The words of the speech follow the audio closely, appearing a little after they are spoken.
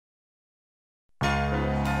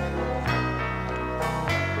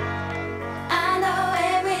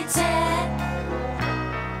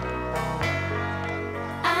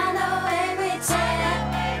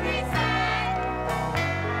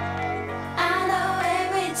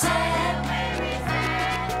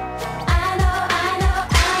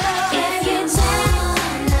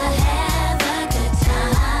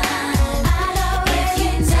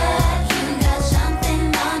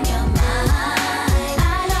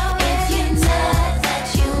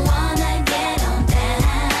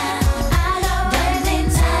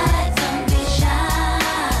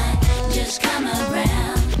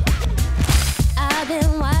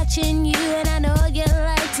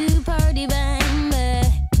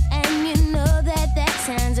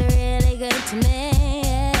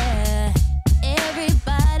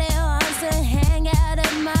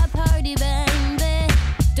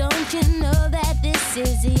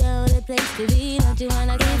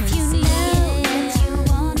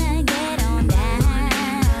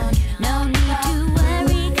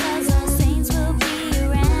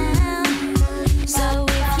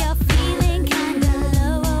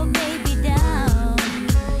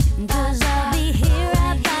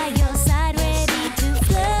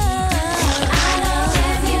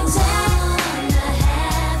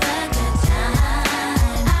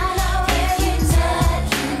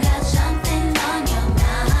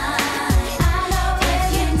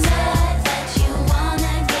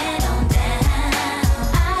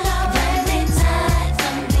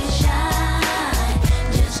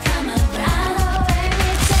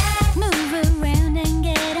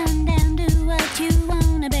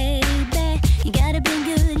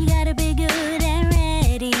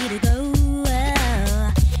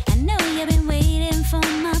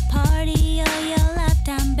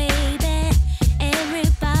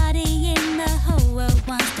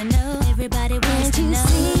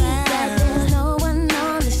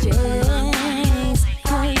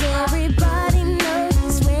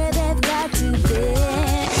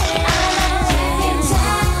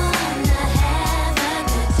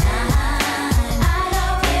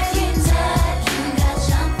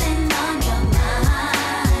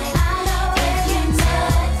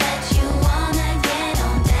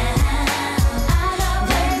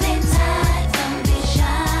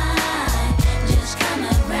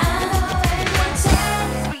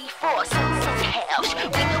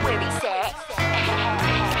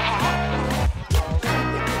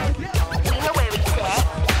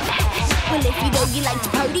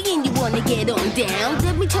get on down.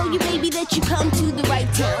 Let me tell you, baby, that you come to the right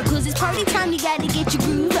town. Cause it's party time, you gotta get your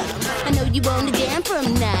groove on. I know you wanna jam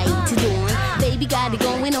from night to dawn. Baby, got it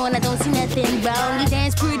going on, I don't see nothing wrong. You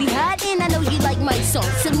dance pretty hot, and I know you like my song.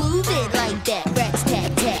 So move it like that, rats,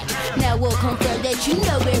 tat, tat. Now we'll confirm that you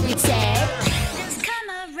know where it's at. Just come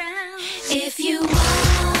around if you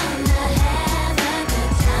wanna have a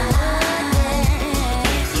good time.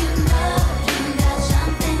 If you know you got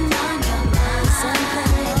something on your mind.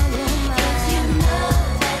 If you know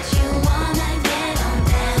that you wanna get on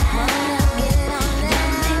down. Don't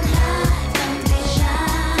think high, don't be shy.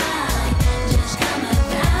 Just come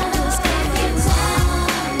around. If you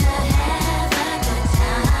wanna have a good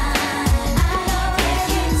time. If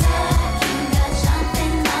you know you got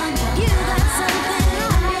something on your mind.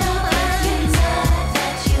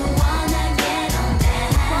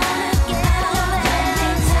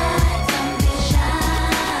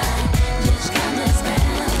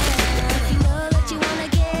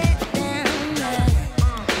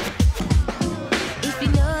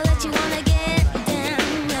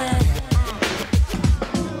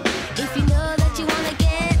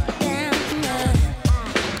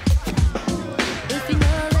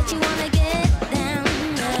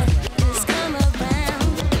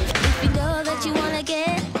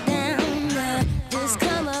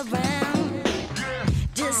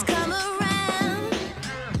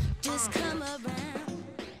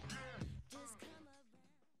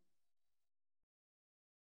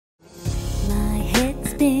 My head's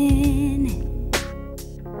spinning,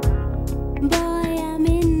 but